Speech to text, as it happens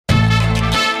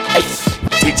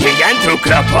DJ Andrew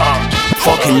Clapper,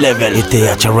 Fucking level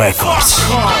ETH Records.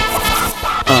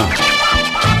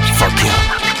 Fuck you.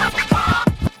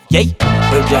 Yay,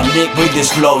 Belgian Nick with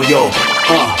this flow, yo.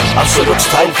 Absolute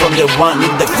style from the one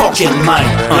in the fucking mind.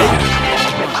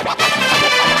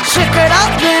 Check it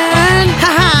out, man.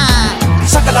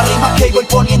 Saca la rima que voy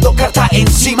poniendo carta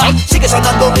encima. Sigue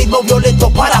sonando ritmo violento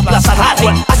para aplazar.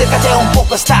 Acércate un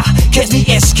poco esta, que es mi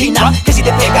esquina. Que si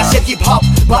te pegas el hip hop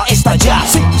va a estallar.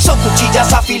 Son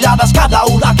cuchillas afiladas, cada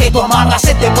una que tú amarras.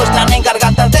 Se te muestran en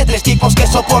gargantas de tres tipos que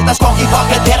soportas con hip hop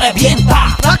que te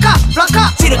revienta. Placa,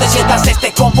 placa. Si no te sientas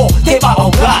este combo te va a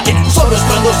ahogar. Solo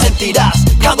estruendo sentirás,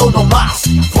 cada uno más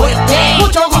fuerte.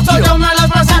 Mucho gusto, yo me los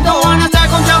presento. En este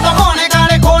concierto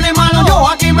conectaré con el mano. Yo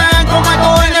aquí me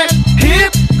entrometo en el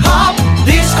hip hop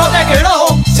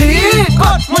discotequero. Sí,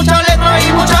 con mucha letra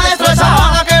y mucha destreza,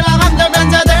 para que la gente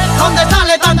piense de dónde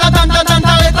sale tanta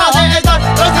letra de estas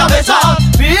tres cabezas.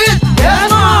 Beat, yeah,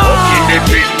 man. fucking de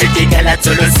pill, me llega la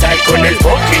solo style con el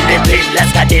fucking de pill.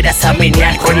 Las caderas a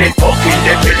menear con el fucking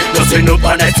de pill. No se nos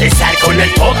van a cesar con el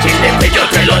fucking de pill. Yo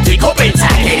te lo digo,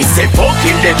 pensar que dice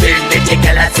fucking de pill. Me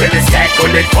llega la solo style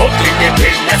con el fucking de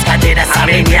pill. Las caderas a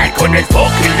menear con el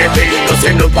fucking de pill. No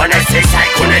se nos van a cesar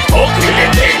con el fucking de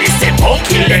pill. Dice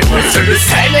fucking de pill. Solo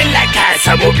style en la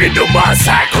casa moviendo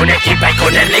masa. Con equipa y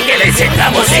con el leque les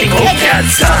entramos en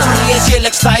confianza. Y el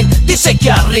Xtyle dice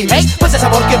que arrimes, pues el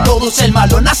sabor que produce el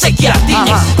malo nace que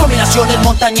atines. Combinaciones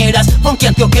montañeras, funky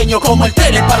antioqueño como el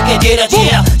teleparque Yera,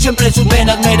 yeah. Siempre en sus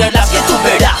venas las que tú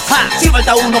verás. Si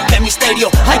falta uno, qué misterio,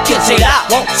 hay quien será.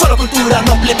 Solo cultura,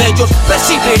 no plebeyos,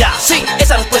 percibirás. Sí,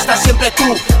 esa respuesta siempre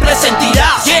tú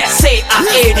presentirás. Yeah,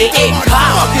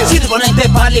 C-A-R-E-K. Si eres ponente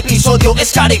para el episodio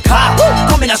es careca.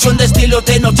 Combinación de estilos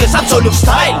de noches, Absolute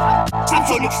Style.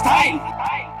 Absolute Style.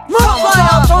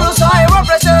 Absolute Style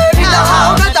represent in the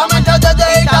house. Netamente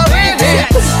desde Italia,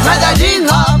 Medellín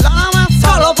Hub.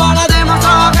 Solo para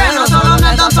demostrar que no solo en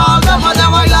el dancehall debemos de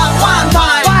bailar one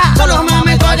time. Solo me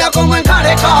metralla como en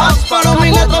Caracas, pero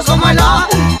mis letras como el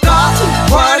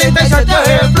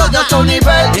AK-47, flow de alto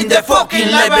nivel, In the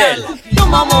fucking level.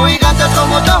 tomamos gigantes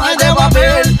como torres de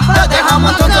Babel. Te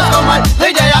dejamos entonces como el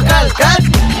DJ aquel,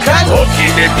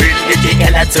 fucking de pill, me llega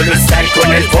la solo style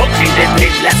con el fucking de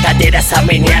pill. Las caderas a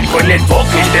menear con el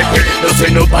fucking de pill. No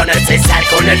se nos van a cesar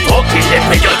con el fucking de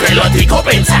pill. Yo te lo digo,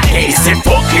 pensar que dice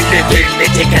fucking de pill. Me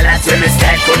llega la solo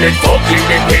style con el fucking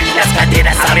de pill. Las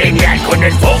caderas a menear con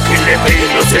el fucking de pill.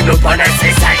 No se nos van a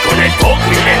cesar con el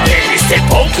fucking de pill. Dice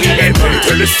fucking de pill.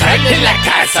 Solo style en la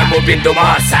casa moviendo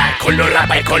masa. Con los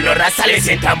rapa y con los raza les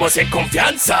entramos en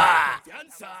confianza.